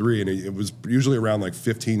 2, 3, and it was usually around like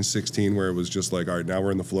 15, 16, where it was just like, all right, now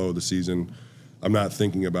we're in the flow of the season. I'm not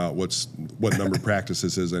thinking about what number practice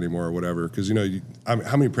this is anymore or whatever. Because,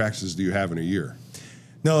 how many practices do you have in a year?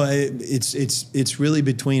 No, it's really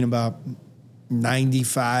between about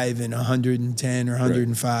 95 and 110 or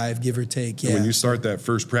 105, give or take. Yeah. And when you start that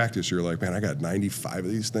first practice, you're like, man, I got 95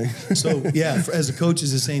 of these things. So, yeah, as a coach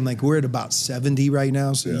is the same. Like, we're at about 70 right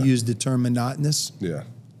now, so you use the term monotonous. Yeah.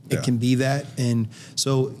 It can be that. And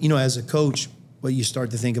so, as a coach, what you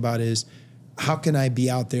start to think about is, how can I be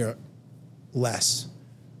out there less?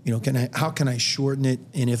 How can I shorten it?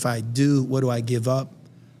 And if I do, what do I give up?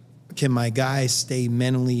 Can my guys stay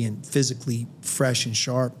mentally and physically fresh and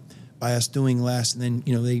sharp by us doing less? And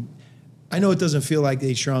then, I know it doesn't feel like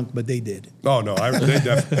they shrunk, but they did. Oh, no,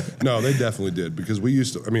 they definitely did, because we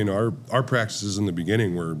used to, our practices in the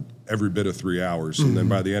beginning were every bit of 3 hours. And then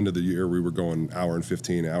by the end of the year, we were going hour and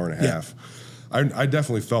 15, hour and a half. I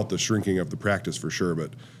definitely felt the shrinking of the practice for sure.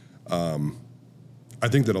 But I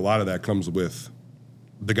think that a lot of that comes with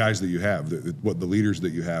the guys that you have, the leaders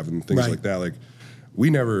that you have and things like that. Like, we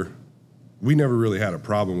never really had a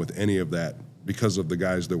problem with any of that because of the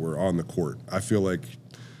guys that were on the court. I feel like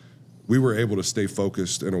we were able to stay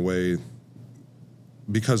focused in a way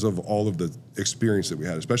because of all of the experience that we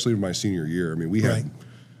had, especially in my senior year. I mean, we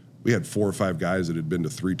had 4 or 5 guys that had been to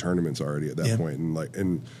 3 tournaments already at that point.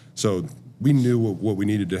 And so we knew what we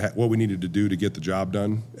needed to do to get the job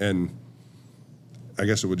done. And I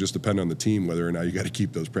guess it would just depend on the team whether or not you got to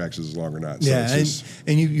keep those practices long or not. Yeah, so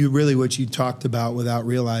and you really, what you talked about without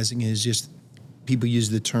realizing is just, people use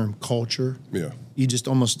the term culture. Yeah. You just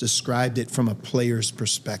almost described it from a player's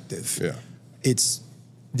perspective. Yeah.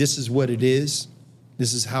 This is what it is.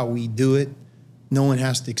 This is how we do it. No one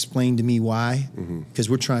has to explain to me why, because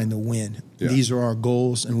we're trying to win. Yeah. These are our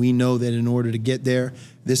goals, and we know that in order to get there,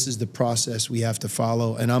 this is the process we have to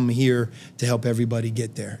follow. And I'm here to help everybody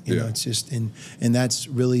get there. You know, it's just, and that's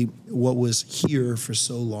really what was here for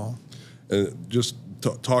so long. Just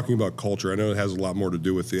talking about culture, I know it has a lot more to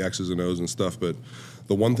do with the X's and O's and stuff, but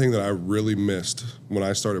the one thing that I really missed when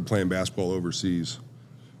I started playing basketball overseas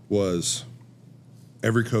was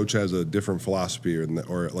every coach has a different philosophy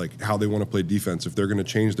or like how they want to play defense, if they're going to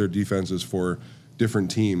change their defenses for different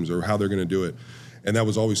teams or how they're going to do it. And that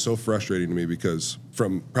was always so frustrating to me, because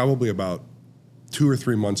from probably about 2 or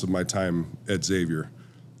 3 months of my time at Xavier,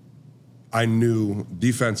 I knew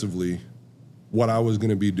defensively what I was going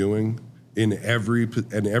to be doing in every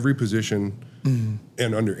position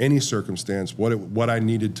and under any circumstance, what I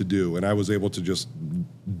needed to do. And I was able to just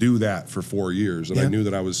do that for 4 years, and I knew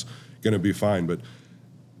that I was going to be fine. But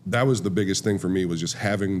that was the biggest thing for me, was just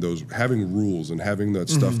having rules and having that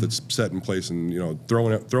stuff that's set in place, and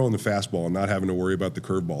throwing the fastball and not having to worry about the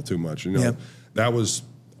curveball too much. That was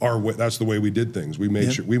our way. That's the way we did things. We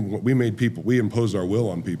made sure we imposed our will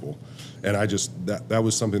on people, and that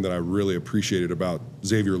was something that I really appreciated about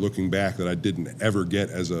Xavier looking back, that I didn't ever get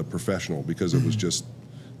as a professional, because it's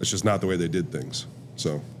just not the way they did things.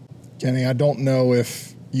 So, Kenny, I don't know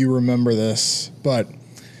if you remember this, but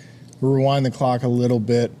we'll rewind the clock a little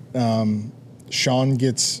bit. Sean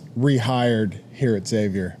gets rehired here at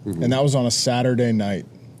Xavier, and that was on a Saturday night.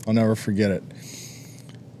 I'll never forget it.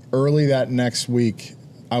 Early that next week,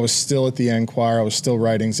 I was still at the Enquirer. I was still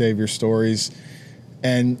writing Xavier stories.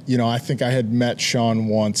 And, I think I had met Sean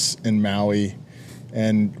once in Maui,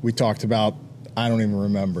 and we talked about, I don't even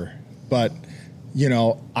remember. But,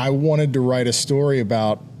 I wanted to write a story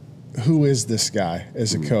about who is this guy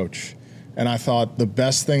as a coach. And I thought the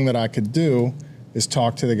best thing that I could do is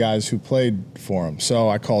talk to the guys who played for him. So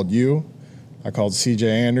I called you, I called C.J.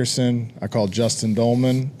 Anderson, I called Justin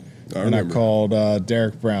Dolman, and I called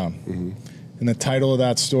Derek Brown. And the title of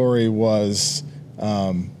that story was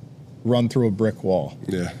Run Through a Brick Wall.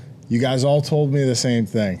 Yeah. You guys all told me the same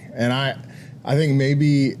thing. And I think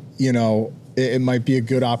maybe, it might be a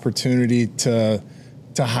good opportunity to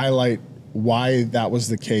highlight why that was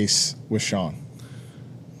the case with Sean.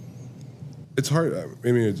 It's hard.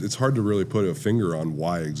 I mean, it's hard to really put a finger on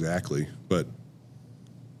why exactly. But,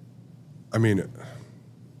 I mean,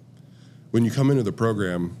 when you come into the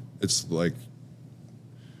program, it's like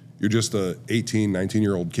you're just a 18,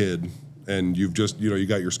 19-year-old kid, and you've just, you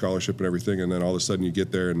got your scholarship and everything, and then all of a sudden you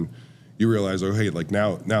get there and you realize, oh, hey, like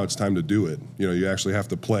now it's time to do it. You actually have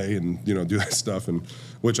to play and, do that stuff, and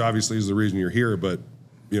which obviously is the reason you're here. But,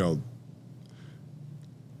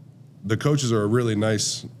 the coaches are really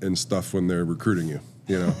nice and stuff when they're recruiting you,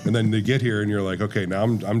 and then they get here and you're like, okay, now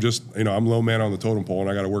I'm just, I'm low man on the totem pole and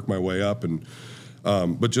I got to work my way up. And,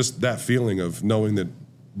 but just that feeling of knowing that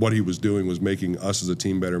what he was doing was making us as a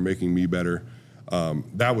team better, making me better.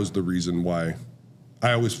 That was the reason why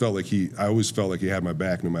I always felt like he had my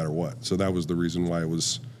back no matter what. So that was the reason why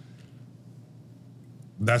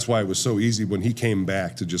that's why it was so easy when he came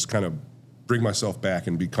back to just kind of bring myself back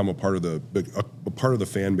and become a part of the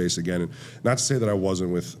fan base again. And not to say that I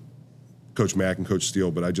wasn't with Coach Mack and Coach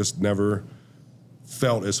Steele, but I just never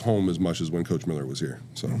felt as home as much as when Coach Miller was here.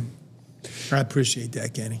 So I appreciate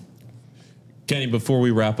that, Kenny. Kenny, before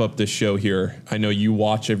we wrap up this show here, I know you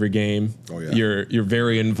watch every game. Oh, yeah. You're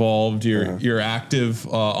very involved. You're active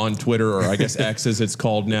on Twitter, or I guess X as it's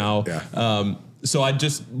called now. Yeah. So I'd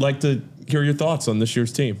just like to hear your thoughts on this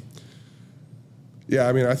year's team. Yeah,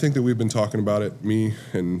 I mean, I think that we've been talking about it, me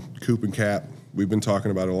and Coop and Cap. We've been talking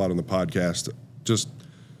about it a lot on the podcast. Just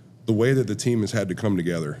the way that the team has had to come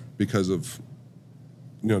together because of,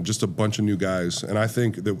 just a bunch of new guys. And I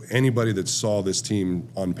think that anybody that saw this team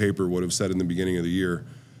on paper would have said in the beginning of the year,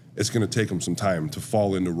 it's going to take them some time to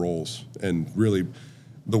fall into roles. And really,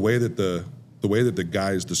 the way that the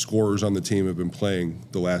guys, the scorers on the team have been playing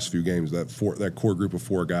the last few games, that core group of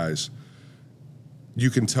 4 guys,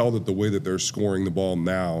 you can tell that the way that they're scoring the ball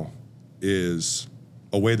now is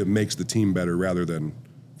a way that makes the team better rather than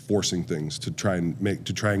forcing things to try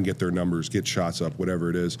and get their numbers, get shots up, whatever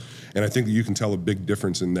it is. And I think that you can tell a big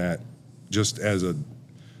difference in that just as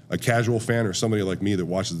a casual fan or somebody like me that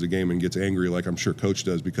watches the game and gets angry like I'm sure Coach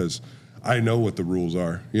does because I know what the rules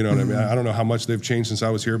are. You know what I mean? I don't know how much they've changed since I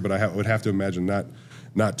was here, but I would have to imagine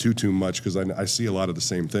not too much because I see a lot of the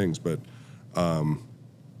same things. But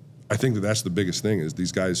I think that's the biggest thing is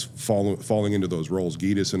these guys falling into those roles.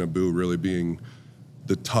 Gitas and Abu really being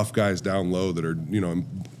the tough guys down low that are,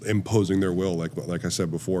 imposing their will, like I said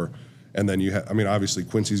before. And then obviously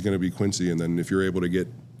Quincy's going to be Quincy. And then if you're able to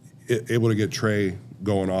get Trey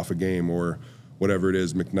going off a game or whatever it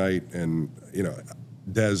is, McKnight and,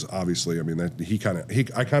 Dez, obviously, I mean,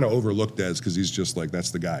 I kind of overlooked Dez because he's just like, that's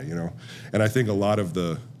the guy, And I think a lot of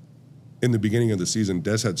in the beginning of the season,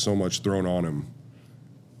 Dez had so much thrown on him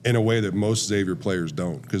in a way that most Xavier players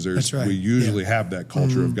don't because we usually have that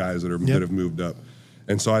culture of guys that have moved up.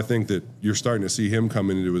 And so I think that you're starting to see him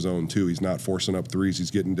coming into his own too. He's not forcing up threes.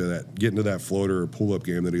 He's getting to that floater or pull-up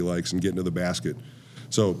game that he likes and getting to the basket.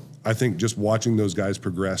 So I think just watching those guys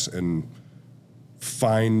progress and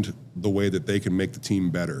find the way that they can make the team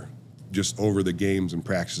better just over the games and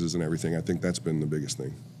practices and everything, I think that's been the biggest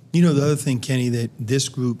thing. The other thing, Kenny, that this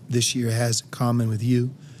group this year has in common with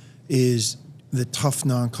you is the tough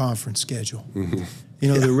non-conference schedule. Mm-hmm.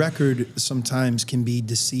 The record sometimes can be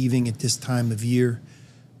deceiving at this time of year.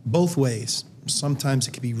 Both ways. Sometimes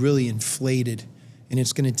it can be really inflated, and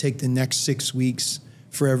it's going to take the next 6 weeks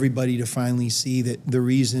for everybody to finally see that the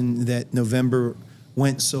reason that November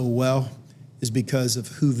went so well is because of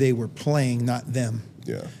who they were playing, not them.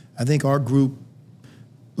 Yeah. I think our group,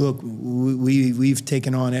 look, we've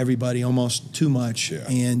taken on everybody almost too much,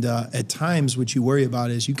 and at times what you worry about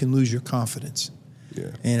is you can lose your confidence. Yeah.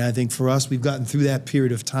 And I think for us, we've gotten through that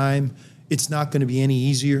period of time. It's not going to be any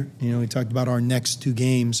easier. We talked about our next 2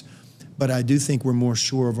 games, but I do think we're more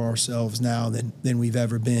sure of ourselves now than we've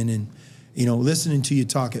ever been. And, listening to you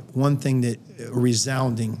talk, one thing that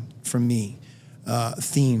resounding from me,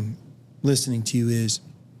 theme listening to you is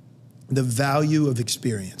the value of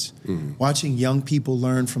experience. Mm-hmm. Watching young people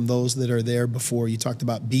learn from those that are there before. You talked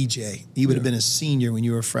about BJ. He would have been a senior when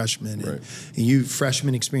you were a freshman. Right. And you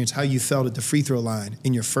freshman experience, how you felt at the free throw line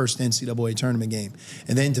in your first NCAA tournament game.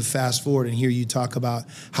 And then to fast forward and hear you talk about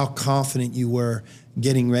how confident you were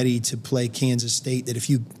getting ready to play Kansas State, that if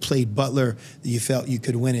you played Butler, that you felt you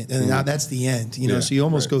could win it. And now that's the end. So you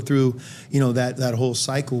almost go through, that whole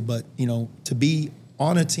cycle. But, to be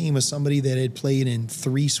on a team with somebody that had played in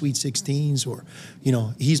 3 Sweet 16s or,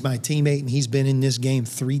 he's my teammate and he's been in this game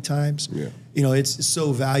 3 times. Yeah. It's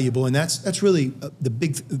so valuable. And that's really the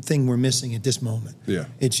big thing we're missing at this moment. Yeah.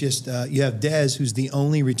 It's just you have Dez, who's the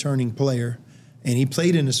only returning player, and he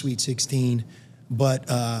played in a Sweet 16,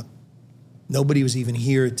 but nobody was even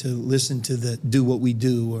here to listen to the do what we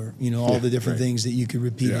do or, all the different things that you could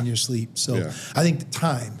repeat in your sleep. So I think the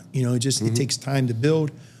time, it takes time to build.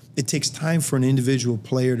 It takes time for an individual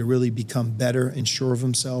player to really become better and sure of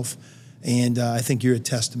himself, and I think you're a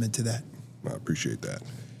testament to that. I appreciate that.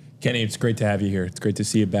 Kenny, it's great to have you here. It's great to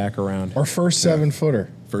see you back around. Our first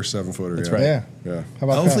 7-footer. First 7-footer, That's right. Yeah. How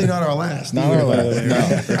about hopefully that? Not our last. Not our last.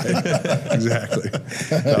 No. Exactly.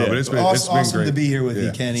 But it's been awesome great to be here with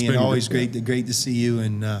you, Kenny, and always great to see you.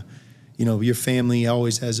 And your family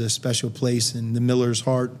always has a special place in the Miller's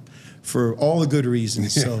heart for all the good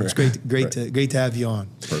reasons. So it's great to have you on.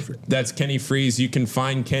 Perfect. That's Kenny Frease. You can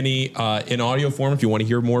find Kenny in audio form. If you want to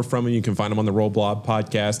hear more from him, you can find him on the Roll Blob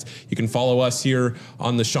podcast. You can follow us here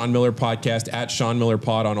on the Sean Miller podcast at Sean Miller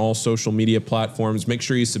Pod on all social media platforms. Make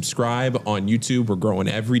sure you subscribe on YouTube. We're growing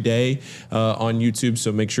every day on YouTube,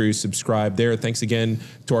 so make sure you subscribe there. Thanks again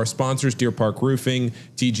to our sponsors, Deer Park Roofing,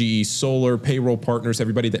 TGE Solar, Payroll Partners,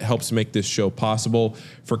 everybody that helps make this show possible.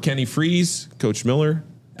 For Kenny Frease, Coach Miller,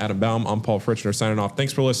 Adam Baum. I'm Paul Fritchner signing off.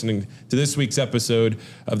 Thanks for listening to this week's episode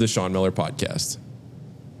of the Sean Miller Podcast.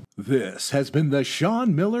 This has been the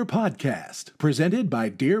Sean Miller Podcast, presented by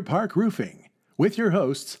Deer Park Roofing, with your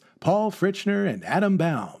hosts, Paul Fritchner and Adam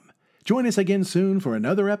Baum. Join us again soon for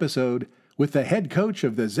another episode with the head coach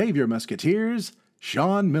of the Xavier Musketeers,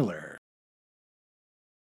 Sean Miller.